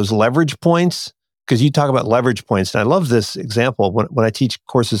out those leverage points? Because you talk about leverage points, and I love this example. When I teach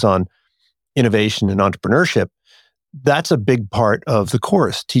courses on innovation and entrepreneurship, that's a big part of the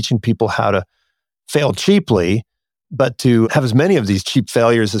course, teaching people how to fail cheaply, but to have as many of these cheap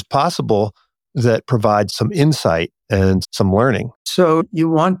failures as possible that provide some insight and some learning. So you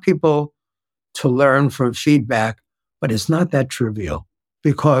want people to learn from feedback, but it's not that trivial,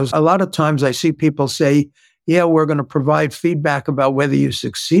 because a lot of times I see people say, yeah, we're going to provide feedback about whether you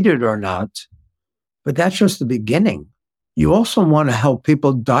succeeded or not, but that's just the beginning. You also want to help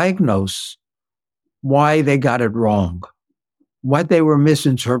people diagnose why they got it wrong, what they were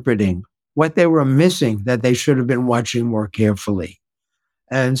misinterpreting, what they were missing that they should have been watching more carefully.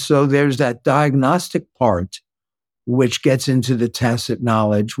 And so there's that diagnostic part, which gets into the tacit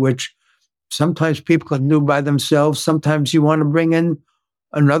knowledge, which sometimes people can do by themselves. Sometimes you want to bring in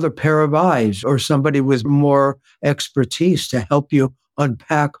another pair of eyes or somebody with more expertise to help you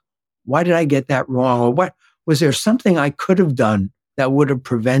unpack, why did I get that wrong? Or what was there something I could have done that would have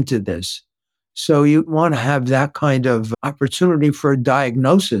prevented this? So you want to have that kind of opportunity for a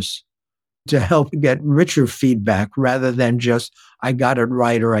diagnosis to help get richer feedback rather than just, I got it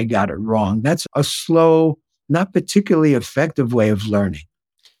right or I got it wrong. That's a slow, not particularly effective way of learning.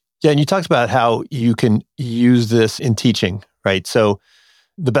 Yeah, and you talked about how you can use this in teaching, right? So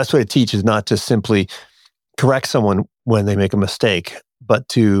the best way to teach is not to simply correct someone when they make a mistake, but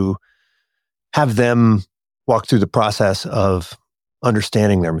to have them walk through the process of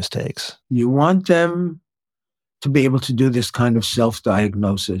understanding their mistakes. You want them to be able to do this kind of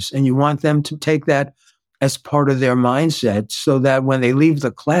self-diagnosis, and you want them to take that as part of their mindset so that when they leave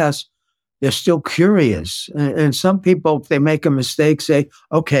the class, they're still curious. And some people, if they make a mistake, say,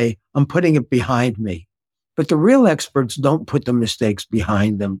 okay, I'm putting it behind me. But the real experts don't put the mistakes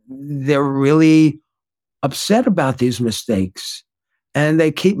behind them. They're really upset about these mistakes, and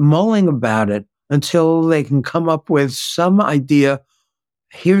they keep mulling about it until they can come up with some idea.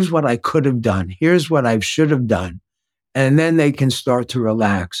 Here's what I could have done. Here's what I should have done. And then they can start to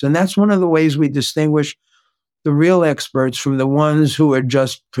relax. And that's one of the ways we distinguish the real experts from the ones who are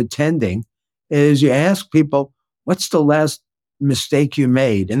just pretending, is you ask people, what's the last mistake you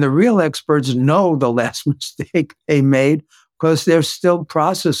made? And the real experts know the last mistake they made because they're still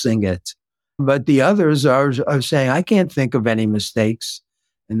processing it. But the others are saying, I can't think of any mistakes.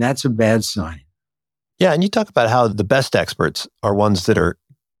 And that's a bad sign. Yeah, and you talk about how the best experts are ones that are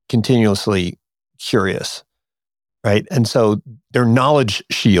continuously curious, right? And so their knowledge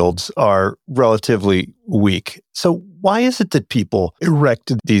shields are relatively weak. So why is it that people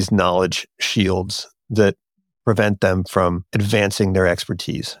erect these knowledge shields that prevent them from advancing their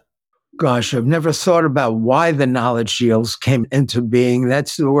expertise? Gosh, I've never thought about why the knowledge shields came into being.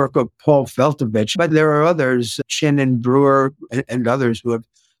 That's the work of Paul Feltovich. But there are others, Chin and Brewer and others, who have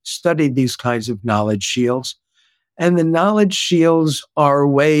studied these kinds of knowledge shields. And the knowledge shields are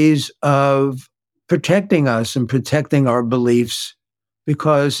ways of protecting us and protecting our beliefs,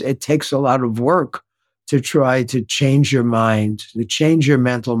 because it takes a lot of work to try to change your mind, to change your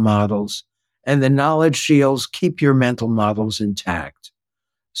mental models. And the knowledge shields keep your mental models intact.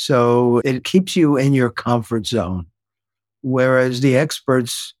 So it keeps you in your comfort zone. Whereas the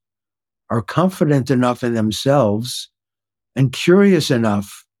experts are confident enough in themselves and curious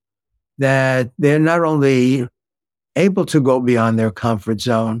enough that they're not only able to go beyond their comfort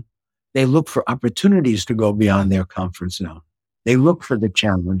zone, they look for opportunities to go beyond their comfort zone. They look for the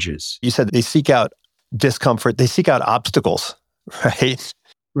challenges. You said they seek out discomfort, they seek out obstacles, right?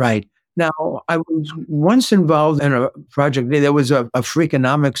 Right. Now, I was once involved in a project. There was a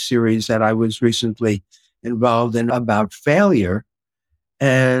Freakonomics series that I was recently involved in about failure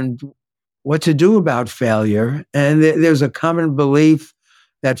and what to do about failure. And there's a common belief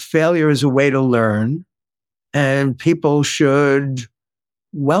that failure is a way to learn, and people should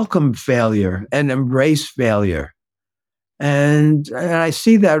welcome failure and embrace failure. And I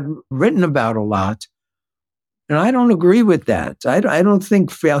see that written about a lot. And I don't agree with that. I don't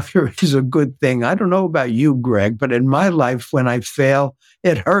think failure is a good thing. I don't know about you, Greg, but in my life, when I fail,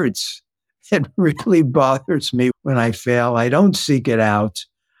 it hurts. It really bothers me when I fail. I don't seek it out.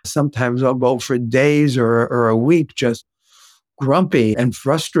 Sometimes I'll go for days or a week just grumpy and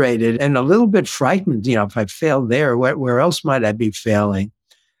frustrated and a little bit frightened. If I fail there, where else might I be failing?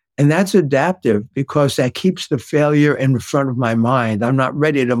 And that's adaptive because that keeps the failure in front of my mind. I'm not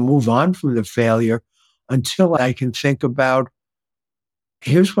ready to move on from the failure until I can think about,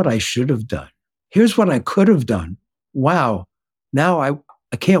 here's what I should have done. Here's what I could have done. Wow. Now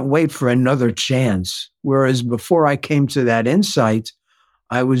I can't wait for another chance. Whereas before I came to that insight,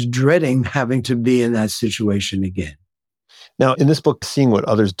 I was dreading having to be in that situation again. Now, in this book, Seeing What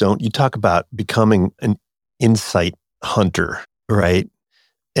Others Don't, you talk about becoming an insight hunter, right?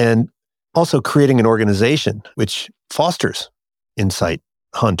 And also creating an organization which fosters insight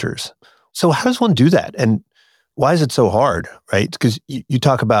hunters. So how does one do that? And why is it so hard, right? Because you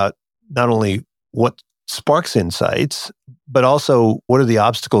talk about not only what sparks insights, but also what are the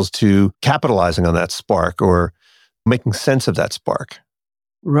obstacles to capitalizing on that spark or making sense of that spark?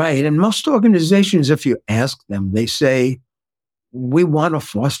 Right. And most organizations, if you ask them, they say, we want to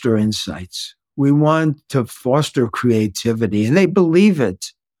foster insights. We want to foster creativity. And they believe it.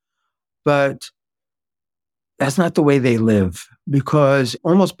 But that's not the way they live, because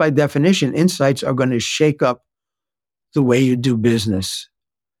almost by definition, insights are going to shake up the way you do business.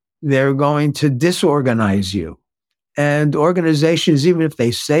 They're going to disorganize you. And organizations, even if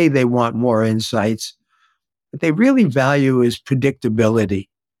they say they want more insights, what they really value is predictability.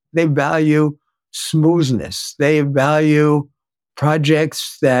 They value smoothness. They value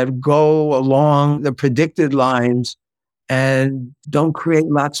projects that go along the predicted lines and don't create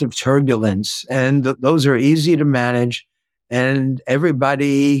lots of turbulence. And those are easy to manage and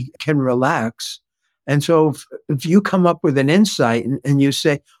everybody can relax. And so if you come up with an insight and you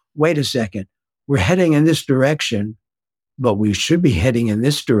say, wait a second, we're heading in this direction, but we should be heading in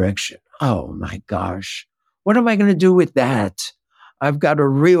this direction. Oh my gosh, what am I going to do with that? I've got to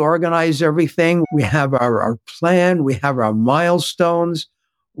reorganize everything. We have our plan. We have our milestones.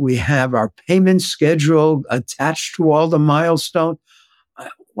 We have our payment schedule attached to all the milestones.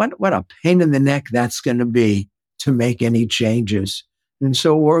 What a pain in the neck that's going to be to make any changes. And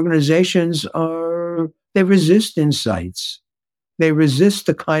so organizations they resist insights. They resist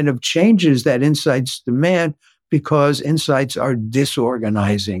the kind of changes that insights demand because insights are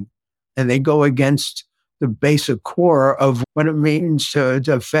disorganizing and they go against the basic core of what it means to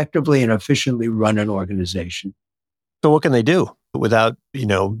effectively and efficiently run an organization. So what can they do without,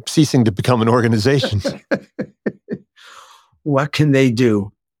 ceasing to become an organization? What can they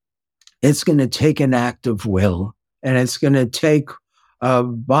do? It's going to take an act of will, and it's going to take a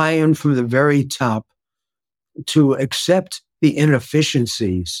buy-in from the very top to accept the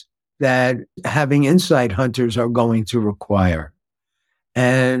inefficiencies that having insight hunters are going to require.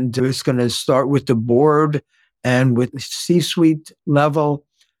 And it's going to start with the board and with C-suite level.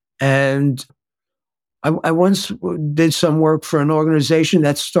 And I once did some work for an organization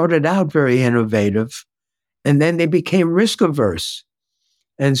that started out very innovative, and then they became risk averse.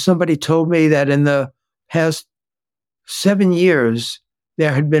 And somebody told me that in the past 7 years,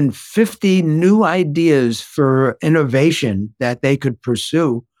 there had been 50 new ideas for innovation that they could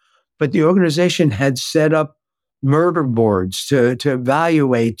pursue, but the organization had set up murder boards to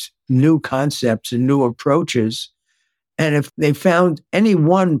evaluate new concepts and new approaches. And if they found any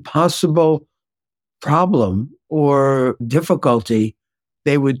one possible problem or difficulty,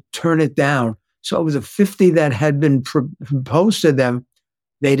 they would turn it down. So of the 50 that had been proposed to them,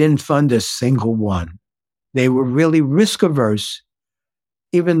 they didn't fund a single one. They were really risk averse,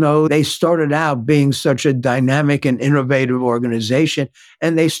 even though they started out being such a dynamic and innovative organization,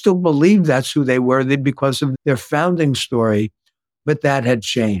 and they still believed that's who they were because of their founding story, but that had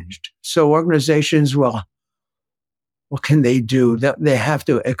changed. So organizations, well, what can they do? They have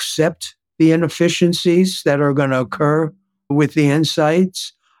to accept the inefficiencies that are going to occur with the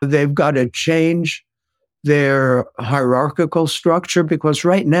insights. They've got to change their hierarchical structure, because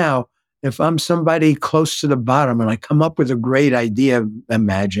right now, if I'm somebody close to the bottom and I come up with a great idea,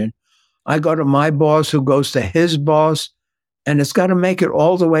 imagine, I go to my boss who goes to his boss, And it's got to make it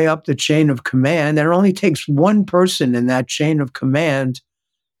all the way up the chain of command. And it only takes one person in that chain of command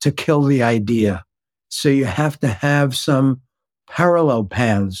to kill the idea. So you have to have some parallel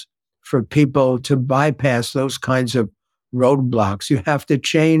paths for people to bypass those kinds of roadblocks. You have to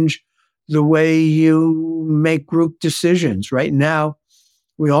change the way you make group decisions. Right now,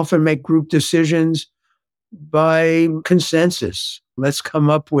 we often make group decisions by consensus. Let's come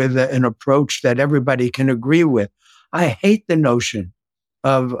up with an approach that everybody can agree with. I hate the notion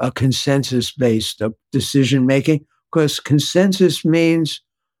of a consensus-based decision-making, because consensus means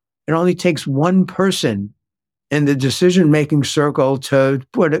it only takes one person in the decision-making circle to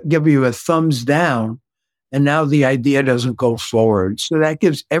give you a thumbs down, and now the idea doesn't go forward. So that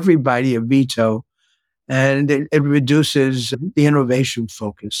gives everybody a veto, and it reduces the innovation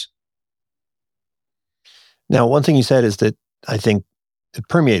focus. Now, one thing you said is that I think it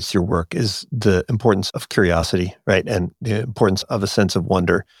permeates your work is the importance of curiosity, right? And the importance of a sense of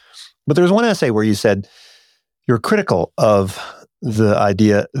wonder. But there was one essay where you said you're critical of the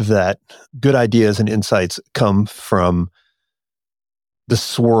idea that good ideas and insights come from the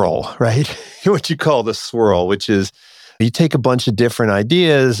swirl, right? What you call the swirl, which is you take a bunch of different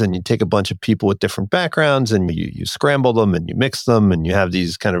ideas and you take a bunch of people with different backgrounds and you scramble them and you mix them and you have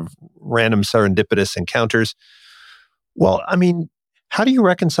these kind of random serendipitous encounters. Well, I mean, how do you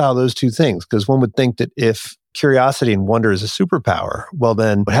reconcile those two things? Because one would think that if curiosity and wonder is a superpower, well,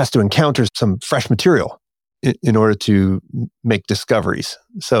 then it has to encounter some fresh material in order to make discoveries.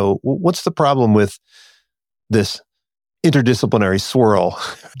 So what's the problem with this interdisciplinary swirl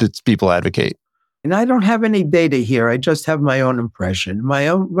that people advocate? And I don't have any data here. I just have my own impression.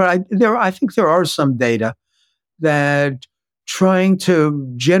 I think there are some data that trying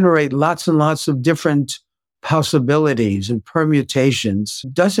to generate lots and lots of different possibilities and permutations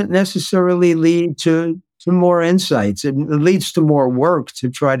doesn't necessarily lead to more insights. It leads to more work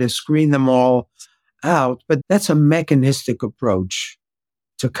to try to screen them all out. But that's a mechanistic approach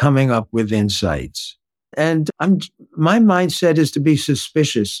to coming up with insights. And my mindset is to be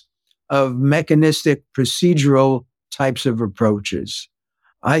suspicious of mechanistic procedural types of approaches.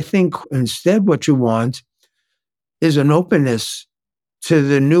 I think instead what you want is an openness to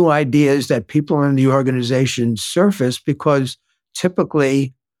the new ideas that people in the organization surface, because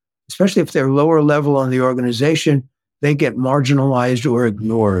typically, especially if they're lower level in the organization, they get marginalized or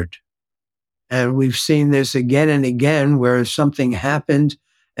ignored. And we've seen this again and again where something happened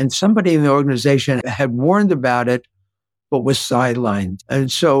and somebody in the organization had warned about it, but was sidelined.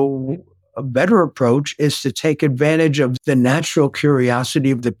 And so a better approach is to take advantage of the natural curiosity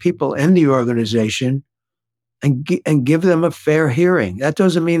of the people in the organization and give them a fair hearing. That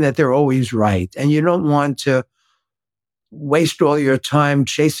doesn't mean that they're always right. And you don't want to waste all your time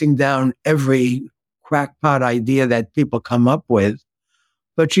chasing down every crackpot idea that people come up with,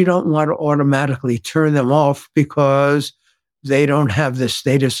 but you don't want to automatically turn them off because they don't have the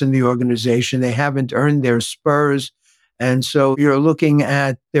status in the organization. They haven't earned their spurs. And so you're looking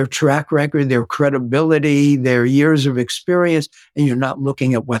at their track record, their credibility, their years of experience, and you're not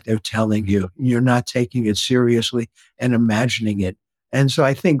looking at what they're telling you. You're not taking it seriously and imagining it. And so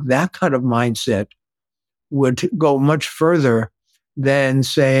I think that kind of mindset would go much further than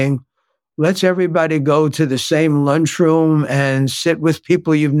saying, let's everybody go to the same lunchroom and sit with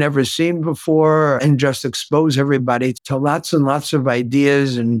people you've never seen before and just expose everybody to lots and lots of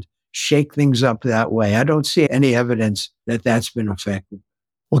ideas and shake things up that way. I don't see any evidence that that's been effective.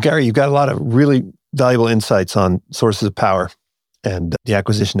 Well, Gary, you've got a lot of really valuable insights on sources of power and the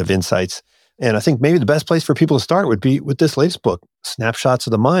acquisition of insights. And I think maybe the best place for people to start would be with this latest book, Snapshots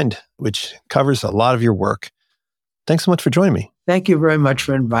of the Mind, which covers a lot of your work. Thanks so much for joining me. Thank you very much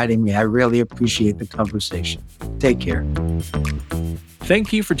for inviting me. I really appreciate the conversation. Take care.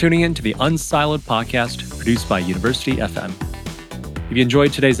 Thank you for tuning in to the unSILOed podcast produced by University FM. If you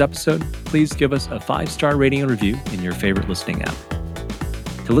enjoyed today's episode, please give us a 5-star rating and review in your favorite listening app.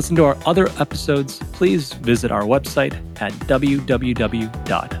 To listen to our other episodes, please visit our website at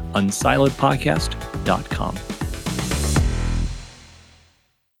www.unsiloedpodcast.com.